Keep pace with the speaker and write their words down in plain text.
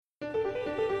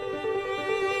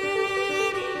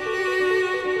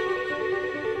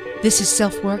This is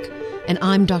SelfWork, and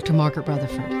I'm Dr. Margaret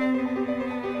Rutherford.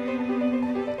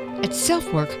 At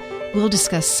SelfWork, we'll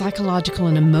discuss psychological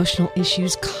and emotional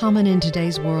issues common in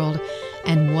today's world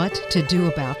and what to do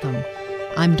about them.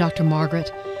 I'm Dr.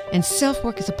 Margaret, and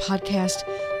SelfWork is a podcast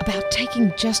about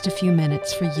taking just a few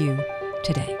minutes for you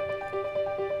today.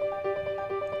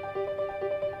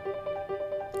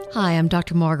 Hi, I'm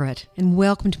Dr. Margaret, and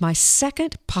welcome to my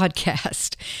second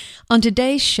podcast. On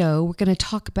today's show, we're going to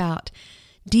talk about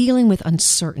dealing with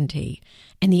uncertainty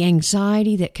and the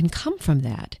anxiety that can come from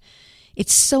that.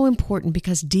 It's so important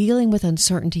because dealing with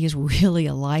uncertainty is really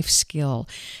a life skill.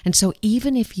 And so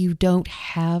even if you don't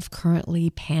have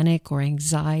currently panic or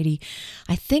anxiety,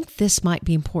 I think this might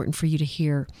be important for you to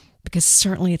hear because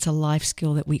certainly it's a life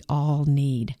skill that we all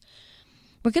need.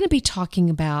 We're going to be talking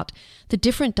about the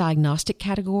different diagnostic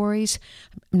categories.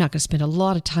 I'm not going to spend a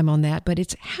lot of time on that, but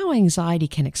it's how anxiety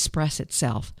can express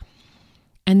itself.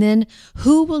 And then,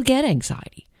 who will get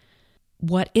anxiety?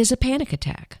 What is a panic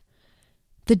attack?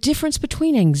 The difference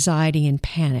between anxiety and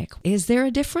panic. Is there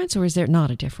a difference or is there not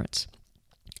a difference?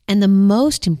 And the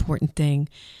most important thing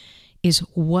is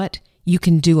what you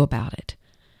can do about it.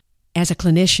 As a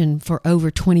clinician for over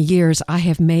 20 years, I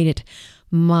have made it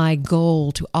my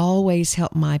goal to always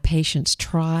help my patients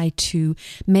try to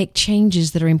make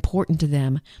changes that are important to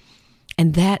them.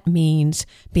 And that means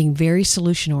being very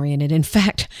solution-oriented. In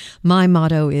fact, my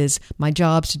motto is, my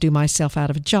job's to do myself out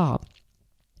of a job.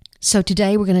 So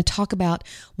today we're going to talk about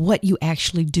what you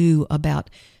actually do about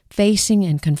facing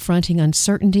and confronting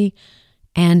uncertainty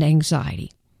and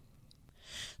anxiety.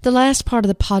 The last part of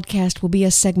the podcast will be a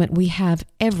segment we have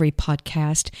every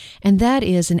podcast, and that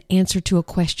is an answer to a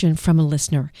question from a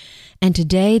listener. And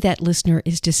today that listener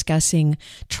is discussing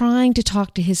trying to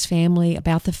talk to his family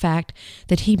about the fact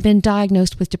that he'd been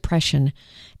diagnosed with depression,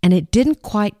 and it didn't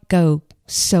quite go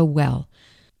so well.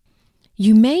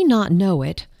 You may not know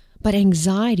it, but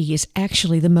anxiety is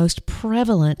actually the most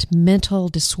prevalent mental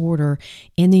disorder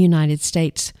in the United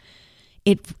States.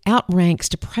 It outranks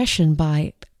depression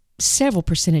by several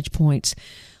percentage points,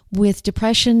 with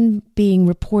depression being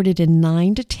reported in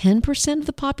 9 to 10% of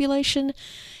the population,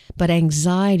 but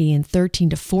anxiety in 13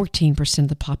 to 14% of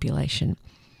the population.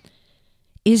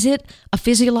 Is it a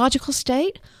physiological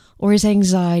state, or is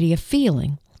anxiety a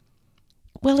feeling?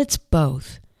 Well, it's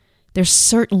both. There's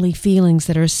certainly feelings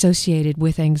that are associated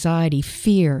with anxiety: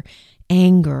 fear,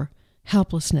 anger,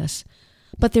 helplessness.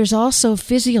 But there's also a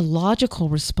physiological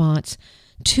response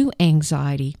to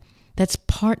anxiety that's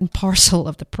part and parcel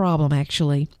of the problem,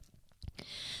 actually.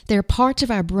 There are parts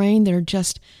of our brain that are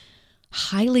just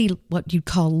highly what you'd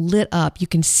call lit up. You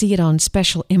can see it on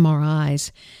special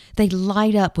MRIs. They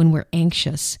light up when we're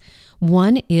anxious.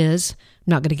 One is,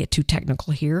 I'm not going to get too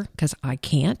technical here because I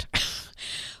can't,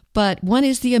 but one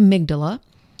is the amygdala,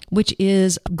 which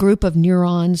is a group of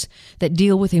neurons that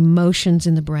deal with emotions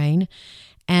in the brain,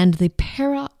 and the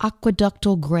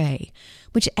para-aqueductal gray,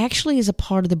 which actually is a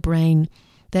part of the brain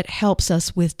that helps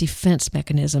us with defense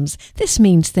mechanisms. This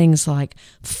means things like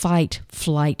fight,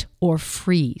 flight, or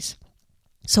freeze.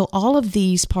 So all of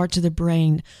these parts of the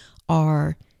brain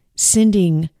are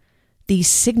sending these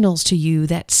signals to you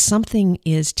that something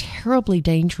is terribly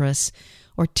dangerous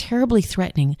or terribly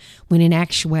threatening, when in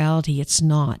actuality it's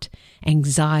not.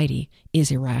 Anxiety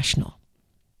is irrational.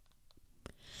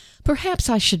 Perhaps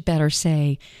I should better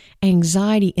say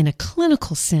anxiety in a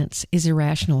clinical sense is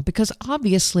irrational, because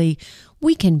obviously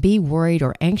we can be worried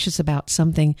or anxious about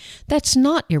something that's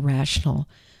not irrational.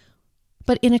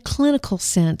 But in a clinical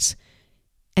sense,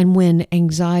 and when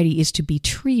anxiety is to be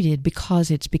treated because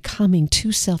it's becoming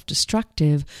too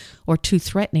self-destructive or too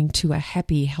threatening to a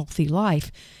happy, healthy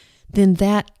life, then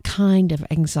that kind of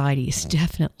anxiety is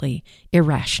definitely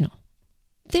irrational.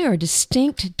 There are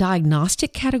distinct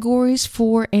diagnostic categories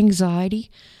for anxiety.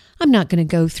 I'm not going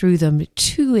to go through them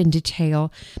too in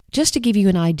detail, just to give you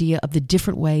an idea of the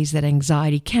different ways that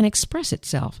anxiety can express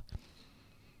itself.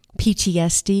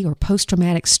 PTSD, or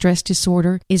post-traumatic stress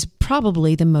disorder, is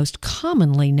probably the most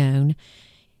commonly known.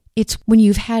 It's when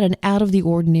you've had an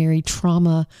out-of-the-ordinary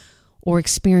trauma or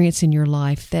experience in your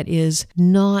life that is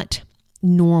not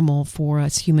normal for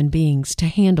us human beings to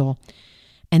handle.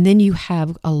 And then you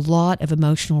have a lot of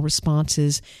emotional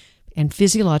responses and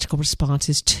physiological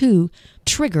responses to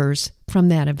triggers from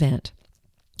that event.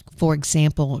 For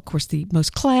example, of course, the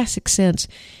most classic sense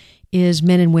is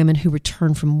men and women who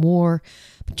return from war.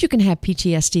 But you can have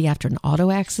PTSD after an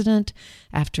auto accident,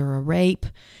 after a rape,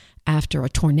 after a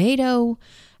tornado,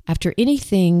 after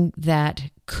anything that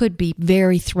could be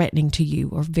very threatening to you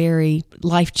or very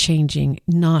life-changing,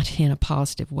 not in a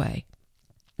positive way.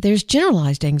 There's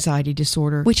generalized anxiety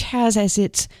disorder, which has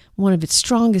as one of its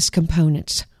strongest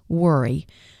components worry.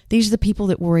 These are the people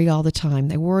that worry all the time.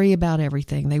 They worry about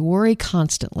everything. They worry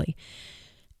constantly.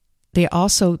 They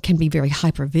also can be very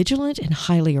hypervigilant and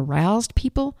highly aroused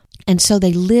people. And so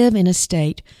they live in a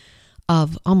state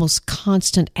of almost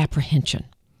constant apprehension.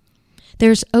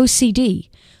 There's OCD,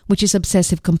 which is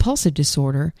obsessive compulsive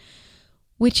disorder,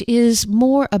 which is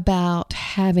more about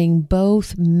having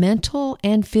both mental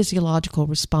and physiological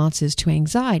responses to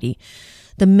anxiety.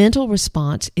 The mental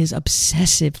response is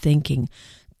obsessive thinking,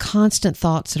 constant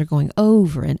thoughts that are going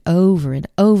over and over and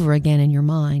over again in your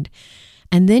mind.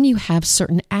 And then you have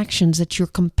certain actions that you're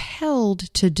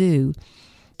compelled to do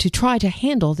to try to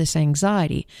handle this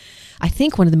anxiety. I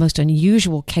think one of the most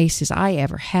unusual cases I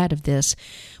ever had of this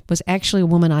was actually a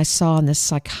woman I saw in the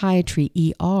psychiatry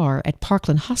ER at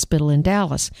Parkland Hospital in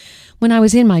Dallas when I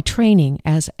was in my training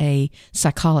as a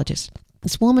psychologist.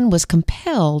 This woman was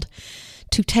compelled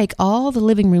to take all the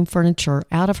living room furniture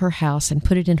out of her house and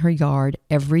put it in her yard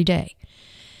every day.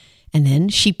 And then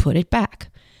she put it back.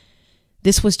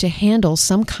 This was to handle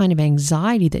some kind of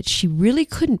anxiety that she really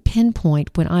couldn't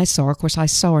pinpoint when I saw her. Of course, I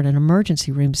saw her in an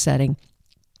emergency room setting.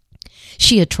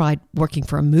 She had tried working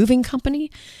for a moving company,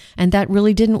 and that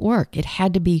really didn't work. It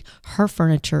had to be her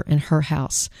furniture in her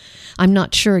house. I'm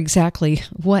not sure exactly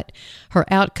what her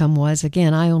outcome was.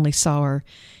 Again, I only saw her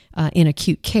in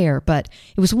acute care, but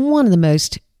it was one of the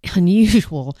most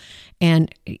unusual,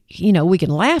 and, we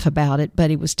can laugh about it, but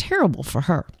it was terrible for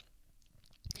her.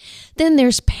 Then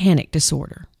there's panic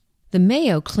disorder. The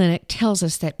Mayo Clinic tells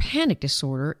us that panic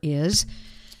disorder is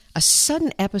a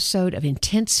sudden episode of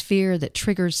intense fear that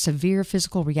triggers severe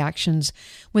physical reactions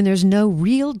when there's no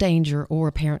real danger or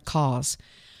apparent cause.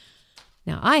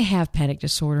 Now, I have panic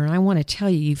disorder, and I want to tell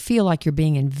you, you feel like you're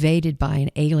being invaded by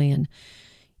an alien.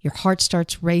 Your heart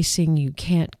starts racing, you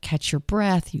can't catch your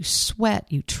breath, you sweat,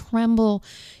 you tremble,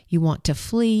 you want to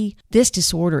flee. This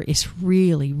disorder is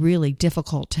really, really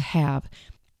difficult to have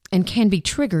and can be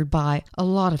triggered by a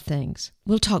lot of things.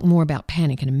 We'll talk more about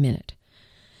panic in a minute.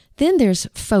 Then there's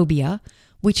phobia,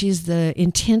 which is the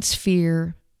intense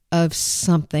fear of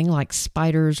something like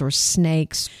spiders or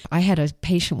snakes. I had a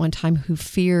patient one time who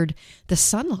feared the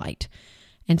sunlight,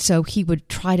 and so he would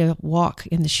try to walk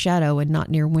in the shadow and not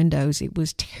near windows. It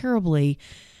was terribly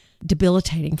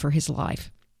debilitating for his life.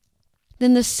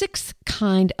 Then the sixth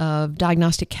kind of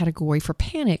diagnostic category for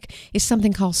panic is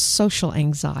something called social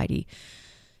anxiety.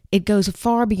 It goes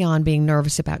far beyond being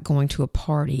nervous about going to a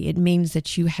party. It means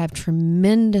that you have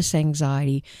tremendous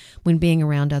anxiety when being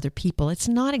around other people. It's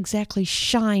not exactly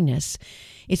shyness.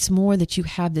 It's more that you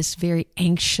have this very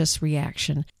anxious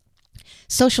reaction.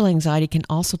 Social anxiety can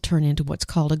also turn into what's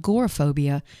called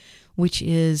agoraphobia, which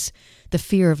is the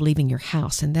fear of leaving your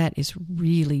house, and that is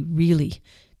really, really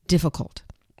difficult.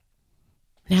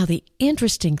 Now, the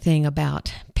interesting thing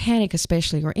about panic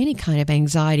especially, or any kind of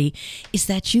anxiety, is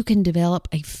that you can develop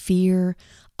a fear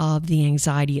of the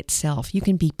anxiety itself. You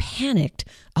can be panicked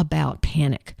about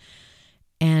panic.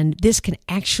 And this can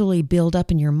actually build up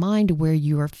in your mind to where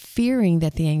you are fearing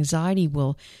that the anxiety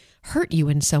will hurt you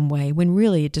in some way, when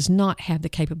really it does not have the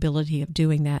capability of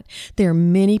doing that. There are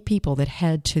many people that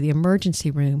head to the emergency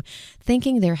room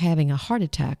thinking they're having a heart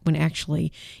attack when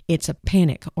actually it's a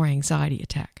panic or anxiety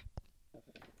attack.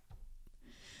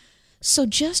 So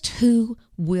just who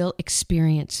will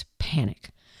experience panic?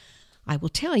 I will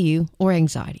tell you, or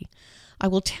anxiety. I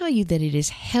will tell you that it is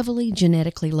heavily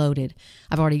genetically loaded.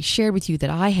 I've already shared with you that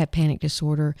I have panic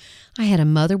disorder. I had a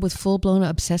mother with full-blown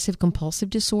obsessive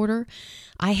compulsive disorder.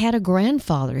 I had a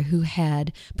grandfather who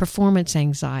had performance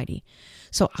anxiety.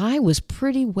 So I was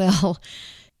pretty well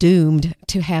doomed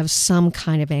to have some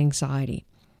kind of anxiety.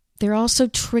 There are also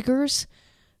triggers,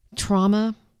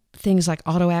 trauma, things like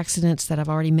auto accidents that I've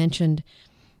already mentioned,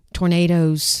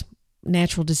 tornadoes,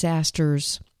 natural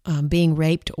disasters, being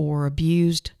raped or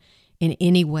abused in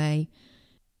any way.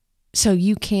 So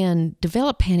you can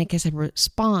develop panic as a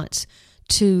response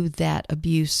to that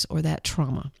abuse or that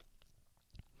trauma.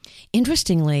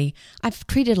 Interestingly, I've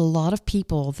treated a lot of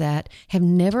people that have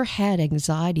never had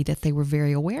anxiety that they were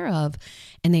very aware of,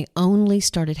 and they only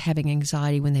started having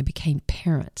anxiety when they became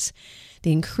parents.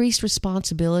 The increased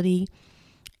responsibility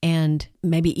and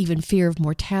maybe even fear of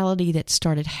mortality that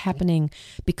started happening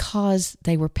because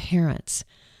they were parents.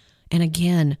 And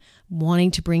again,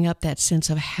 wanting to bring up that sense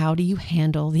of how do you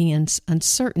handle the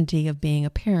uncertainty of being a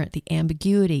parent, the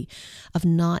ambiguity of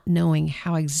not knowing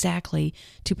how exactly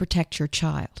to protect your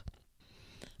child.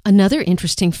 Another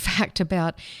interesting fact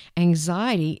about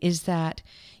anxiety is that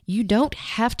you don't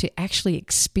have to actually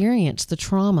experience the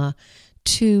trauma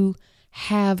to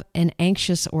have an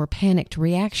anxious or panicked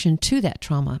reaction to that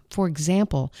trauma. For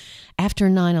example, after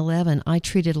 9/11, I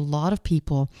treated a lot of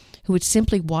people who would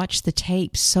simply watch the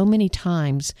tape so many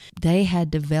times they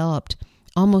had developed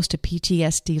almost a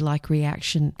PTSD-like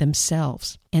reaction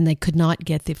themselves, and they could not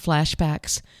get the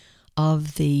flashbacks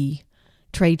of the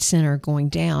Trade Center going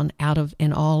down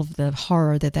and all of the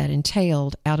horror that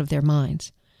entailed out of their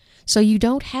minds. So you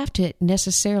don't have to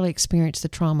necessarily experience the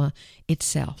trauma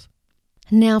itself.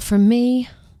 Now, for me,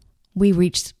 we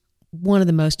reached one of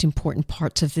the most important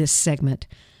parts of this segment: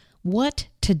 what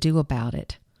to do about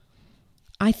it.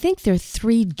 I think there are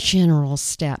 3 general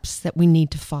steps that we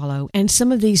need to follow, and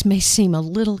some of these may seem a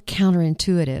little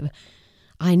counterintuitive.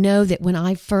 I know that when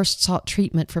I first sought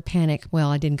treatment for panic,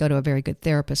 I didn't go to a very good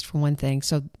therapist for one thing,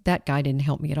 so that guy didn't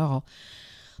help me at all.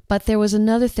 But there was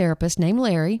another therapist named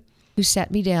Larry who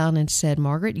sat me down and said,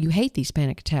 "Margaret, you hate these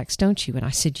panic attacks, don't you?" And I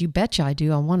said, "You betcha I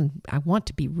do. I want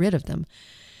to be rid of them."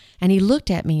 And he looked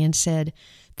at me and said,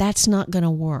 "That's not going to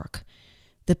work.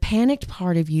 The panicked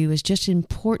part of you is just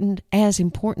as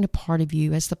important a part of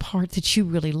you as the part that you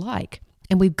really like.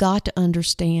 And we've got to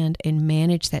understand and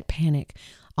manage that panic,"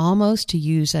 almost, to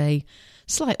use a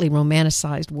slightly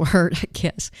romanticized word, I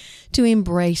guess, to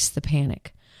embrace the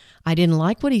panic. I didn't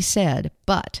like what he said,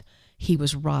 but he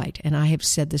was right, and I have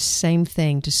said the same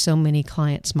thing to so many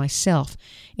clients myself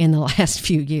in the last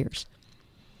few years.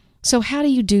 So how do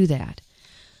you do that?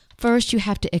 First, you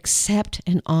have to accept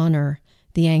and honor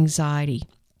the anxiety.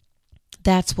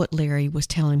 That's what Larry was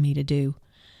telling me to do.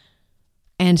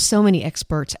 And so many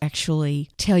experts actually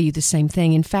tell you the same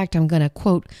thing. In fact, I'm going to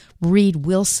quote Reed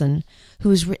Wilson,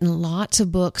 who has written lots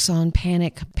of books on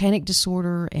panic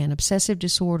disorder and obsessive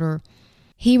disorder.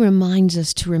 He reminds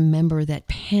us to remember that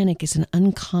panic is an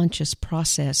unconscious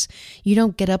process. You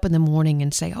don't get up in the morning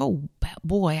and say, "Oh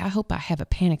boy, I hope I have a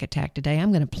panic attack today.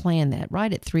 I'm going to plan that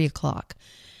right at 3:00.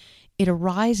 It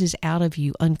arises out of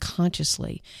you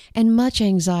unconsciously, and much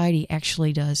anxiety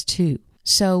actually does too.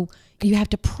 So you have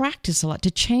to practice a lot. To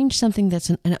change something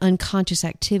that's an unconscious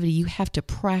activity, you have to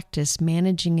practice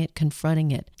managing it,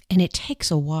 confronting it. And it takes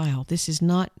a while. This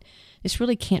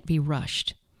really can't be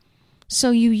rushed. So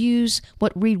you use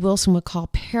what Reed Wilson would call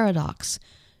paradox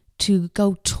to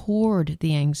go toward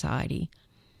the anxiety.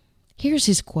 Here's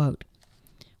his quote: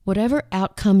 "Whatever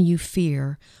outcome you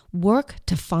fear, work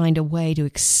to find a way to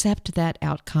accept that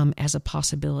outcome as a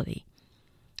possibility.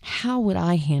 How would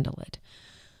I handle it?"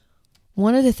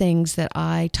 One of the things that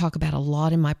I talk about a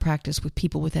lot in my practice with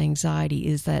people with anxiety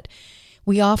is that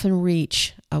we often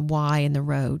reach a Y in the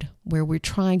road where we're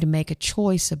trying to make a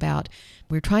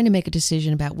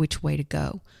decision about which way to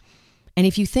go. And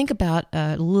if you think about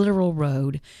a literal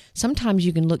road, sometimes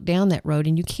you can look down that road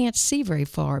and you can't see very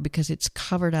far because it's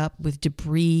covered up with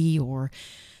debris,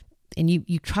 and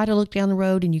you try to look down the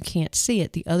road and you can't see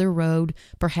it. The other road,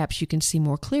 perhaps you can see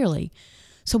more clearly.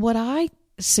 So what I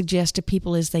suggest to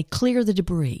people is they clear the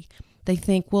debris. They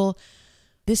think, well,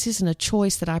 this isn't a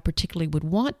choice that I particularly would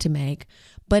want to make,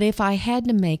 but if I had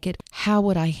to make it, how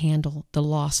would I handle the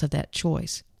loss of that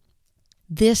choice?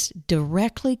 This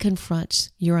directly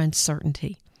confronts your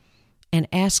uncertainty and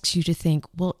asks you to think,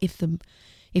 well,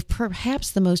 if perhaps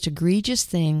the most egregious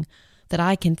thing that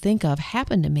I can think of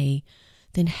happened to me,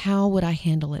 then how would I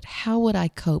handle it? How would I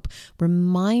cope?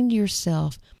 Remind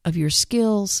yourself of your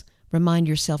skills, remind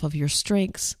yourself of your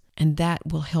strengths, and that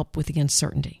will help with the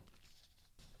uncertainty.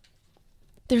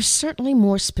 There's certainly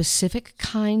more specific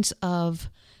kinds of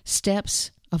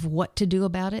steps of what to do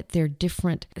about it. There are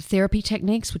different therapy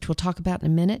techniques, which we'll talk about in a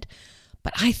minute.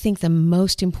 But I think the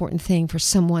most important thing for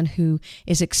someone who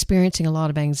is experiencing a lot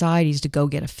of anxiety is to go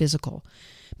get a physical,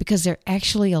 because there are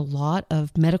actually a lot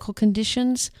of medical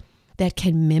conditions that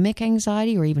can mimic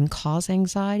anxiety or even cause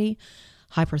anxiety.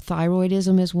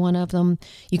 Hyperthyroidism is one of them.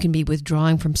 You can be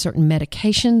withdrawing from certain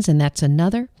medications, and that's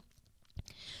another.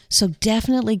 So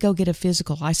definitely go get a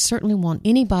physical. I certainly want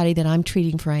anybody that I'm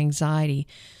treating for anxiety,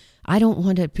 I don't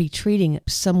want to be treating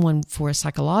someone for a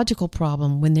psychological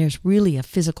problem when there's really a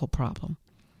physical problem.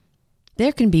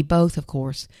 There can be both, of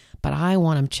course, but I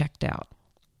want them checked out.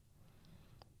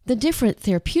 The different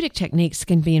therapeutic techniques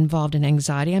can be involved in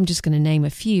anxiety. I'm just going to name a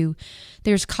few.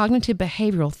 There's cognitive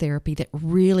behavioral therapy that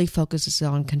really focuses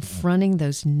on confronting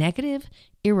those negative,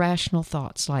 irrational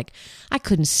thoughts like, I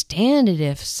couldn't stand it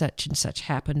if such and such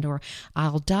happened, or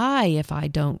I'll die if I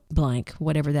don't blank,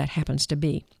 whatever that happens to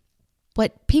be.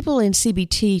 What people in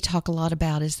CBT talk a lot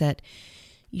about is that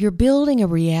you're building a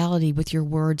reality with your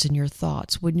words and your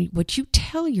thoughts. What you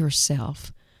tell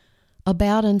yourself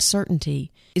about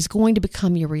uncertainty is going to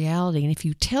become your reality. And if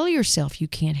you tell yourself you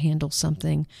can't handle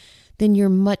something, then you're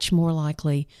much more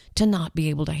likely to not be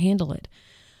able to handle it.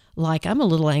 like I'm a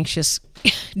little anxious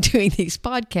doing these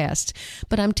podcasts,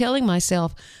 but I'm telling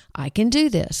myself, I can do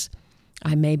this.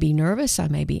 I may be nervous. I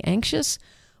may be anxious.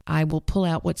 I will pull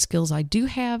out what skills I do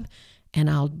have, and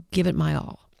I'll give it my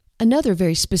all. Another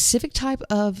very specific type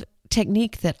of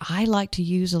technique that I like to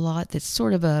use a lot that's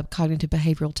sort of a cognitive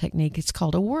behavioral technique, it's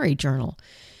called a worry journal.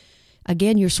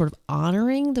 Again, you're sort of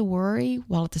honoring the worry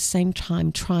while at the same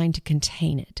time trying to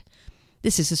contain it.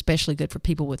 This is especially good for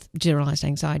people with generalized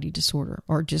anxiety disorder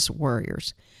or just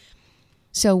worriers.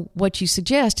 So what you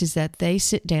suggest is that they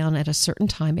sit down at a certain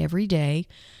time every day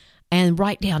and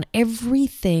write down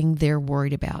everything they're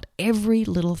worried about, every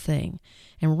little thing,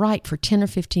 and write for 10 or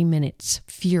 15 minutes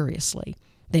furiously.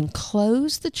 Then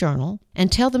close the journal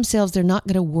and tell themselves they're not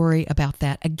going to worry about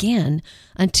that again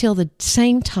until the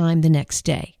same time the next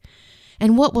day.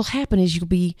 And what will happen is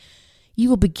you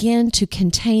will begin to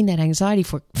contain that anxiety.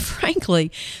 For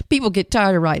frankly, people get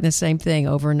tired of writing the same thing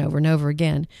over and over and over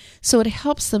again. So it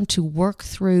helps them to work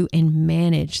through and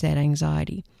manage that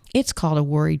anxiety. It's called a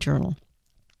worry journal.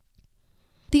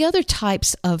 The other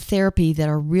types of therapy that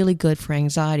are really good for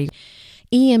anxiety,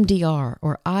 EMDR,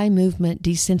 or eye movement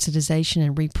desensitization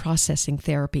and reprocessing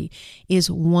therapy, is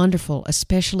wonderful,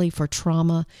 especially for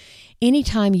trauma.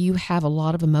 Anytime you have a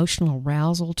lot of emotional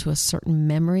arousal to a certain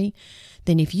memory,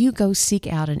 then if you go seek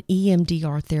out an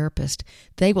EMDR therapist,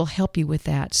 they will help you with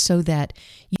that so that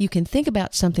you can think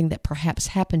about something that perhaps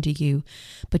happened to you,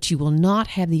 but you will not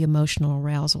have the emotional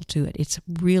arousal to it. It's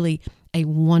really a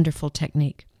wonderful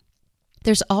technique.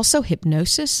 There's also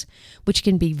hypnosis, which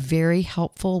can be very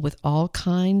helpful with all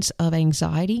kinds of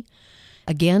anxiety.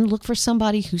 Again, look for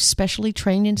somebody who's specially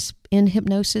trained in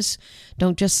hypnosis.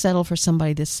 Don't just settle for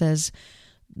somebody that says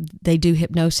they do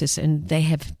hypnosis and they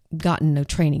have gotten no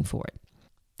training for it.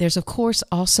 There's, of course,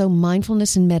 also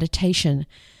mindfulness and meditation,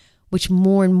 which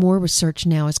more and more research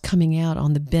now is coming out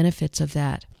on the benefits of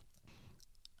that.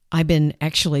 I've been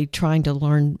actually trying to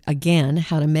learn again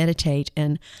how to meditate,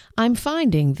 and I'm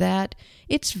finding that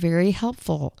it's very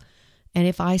helpful. And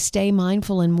if I stay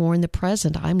mindful and more in the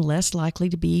present, I'm less likely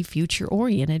to be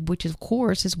future-oriented, which, of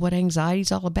course, is what anxiety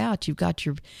is all about. You've got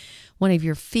one of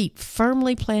your feet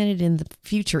firmly planted in the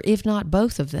future, if not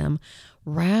both of them,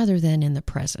 rather than in the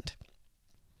present.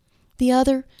 The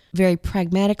other, very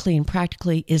pragmatically and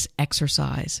practically, is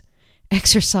exercise.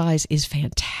 Exercise is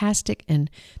fantastic, and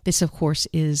this, of course,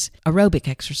 is aerobic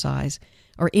exercise,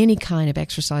 or any kind of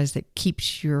exercise that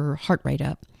keeps your heart rate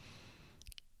up.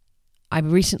 I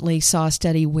recently saw a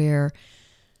study where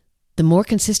the more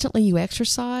consistently you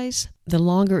exercise, the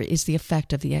longer is the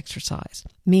effect of the exercise.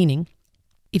 Meaning,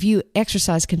 if you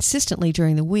exercise consistently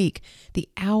during the week, the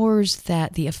hours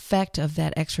that the effect of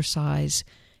that exercise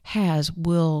has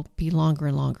will be longer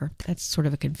and longer. That's sort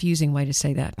of a confusing way to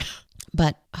say that,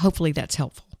 but hopefully that's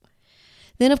helpful.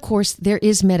 Then, of course, there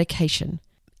is medication,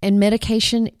 and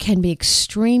medication can be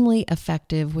extremely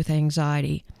effective with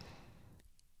anxiety.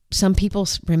 Some people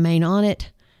remain on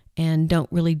it and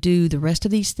don't really do the rest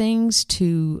of these things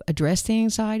to address the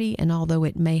anxiety, and although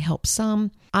it may help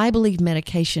some, I believe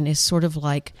medication is sort of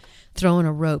like throwing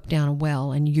a rope down a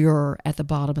well and you're at the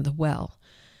bottom of the well.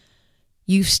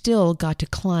 You've still got to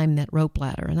climb that rope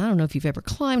ladder, and I don't know if you've ever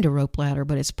climbed a rope ladder,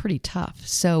 but it's pretty tough.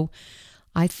 So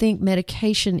I think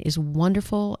medication is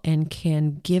wonderful and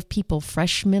can give people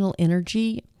fresh mental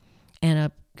energy and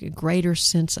a greater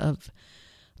sense of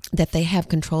that they have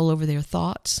control over their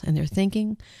thoughts and their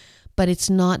thinking, but it's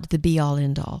not the be-all,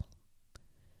 end-all.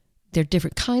 There are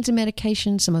different kinds of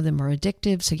medications. Some of them are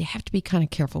addictive, so you have to be kind of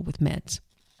careful with meds.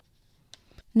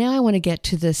 Now I want to get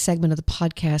to the segment of the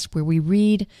podcast where we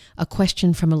read a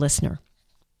question from a listener.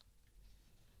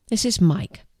 This is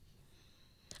Mike.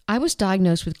 I was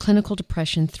diagnosed with clinical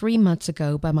depression 3 months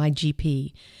ago by my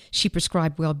GP. She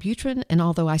prescribed Wellbutrin, and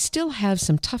although I still have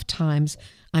some tough times,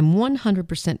 I'm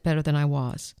 100% better than I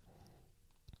was.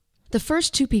 The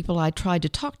first 2 people I tried to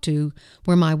talk to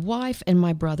were my wife and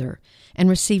my brother, and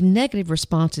received negative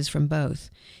responses from both.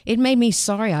 It made me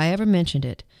sorry I ever mentioned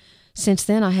it. Since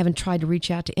then, I haven't tried to reach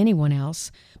out to anyone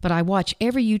else, but I watch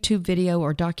every YouTube video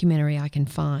or documentary I can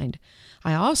find.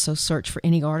 I also search for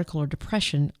any article or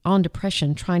on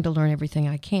depression, trying to learn everything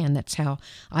I can. That's how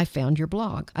I found your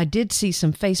blog. I did see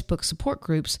some Facebook support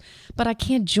groups, but I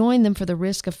can't join them for the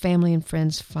risk of family and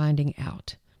friends finding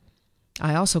out.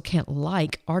 I also can't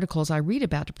like articles I read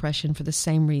about depression for the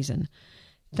same reason.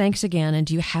 Thanks again, and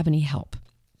do you have any help?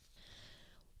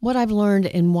 What I've learned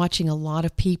in watching a lot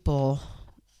of people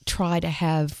try to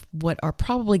have what are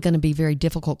probably going to be very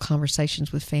difficult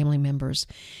conversations with family members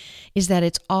is that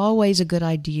it's always a good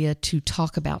idea to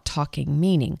talk about talking,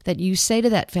 meaning that you say to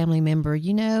that family member,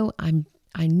 I'm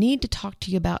I need to talk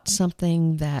to you about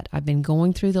something that I've been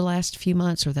going through the last few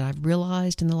months or that I've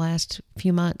realized in the last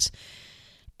few months,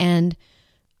 and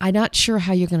I'm not sure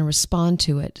how you're going to respond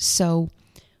to it. So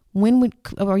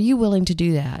are you willing to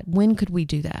do that? When could we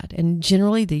do that? And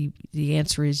generally the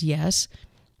answer is yes,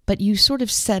 but you sort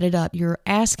of set it up. You're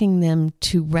asking them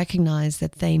to recognize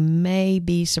that they may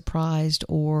be surprised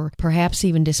or perhaps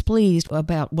even displeased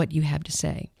about what you have to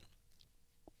say.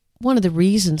 One of the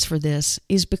reasons for this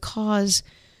is because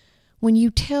when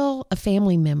you tell a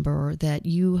family member that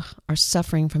you are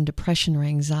suffering from depression or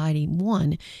anxiety,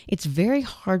 one, it's very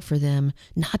hard for them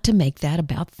not to make that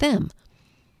about them.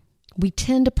 We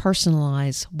tend to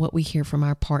personalize what we hear from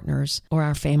our partners or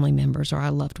our family members or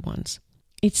our loved ones.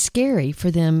 It's scary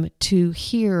for them to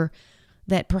hear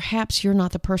that perhaps you're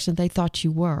not the person they thought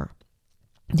you were.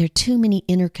 There are too many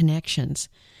interconnections.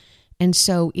 And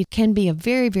so it can be a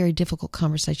very, very difficult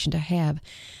conversation to have.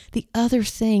 The other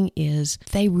thing is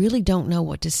they really don't know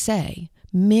what to say.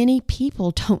 Many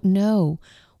people don't know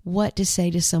what to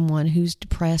say to someone who's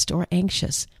depressed or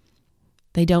anxious.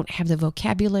 They don't have the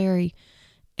vocabulary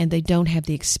and they don't have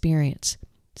the experience.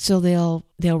 So they'll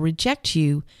reject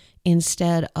you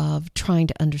instead of trying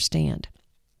to understand.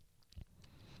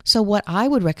 So what I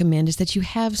would recommend is that you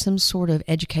have some sort of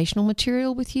educational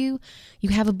material with you. You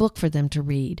have a book for them to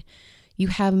read. You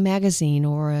have a magazine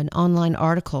or an online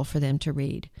article for them to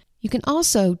read. You can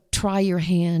also try your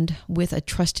hand with a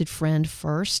trusted friend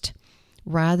first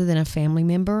rather than a family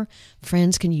member.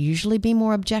 Friends can usually be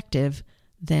more objective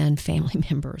than family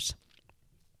members.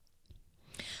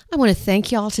 I want to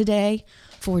thank y'all today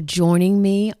for joining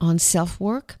me on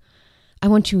SelfWork. I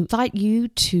want to invite you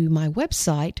to my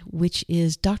website, which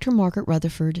is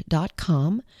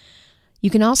drmargaretrutherford.com. You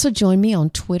can also join me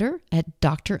on Twitter at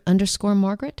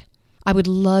Dr_Margaret. I would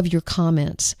love your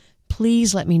comments.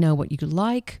 Please let me know what you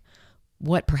like,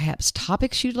 what perhaps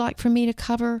topics you'd like for me to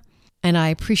cover. And I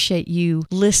appreciate you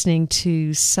listening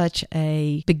to such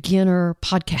a beginner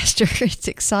podcaster. It's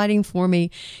exciting for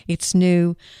me. It's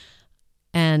new.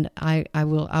 And I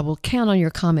will count on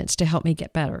your comments to help me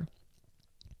get better.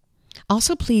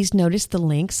 Also, please notice the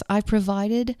links I've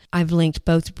provided. I've linked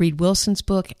both Reed Wilson's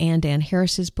book and Dan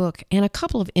Harris's book and a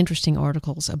couple of interesting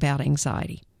articles about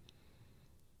anxiety.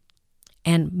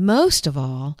 And most of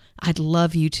all, I'd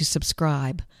love you to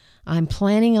subscribe. I'm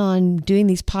planning on doing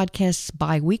these podcasts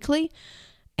bi-weekly,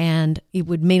 and it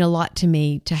would mean a lot to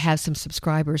me to have some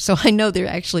subscribers. So I know there are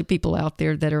actually people out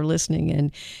there that are listening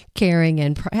and caring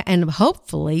and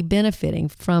hopefully benefiting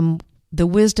from the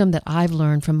wisdom that I've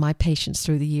learned from my patients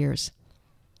through the years.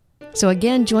 So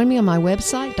again, join me on my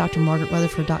website,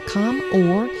 drmargaretrutherford.com,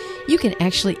 or you can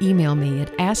actually email me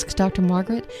at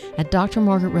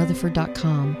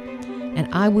askdrmargaret@drmargaretrutherford.com,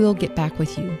 and I will get back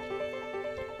with you.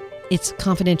 It's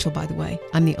confidential, by the way.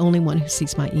 I'm the only one who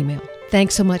sees my email.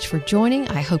 Thanks so much for joining.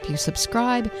 I hope you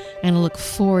subscribe, and I look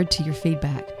forward to your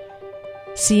feedback.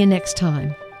 See you next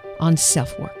time on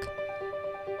SelfWork.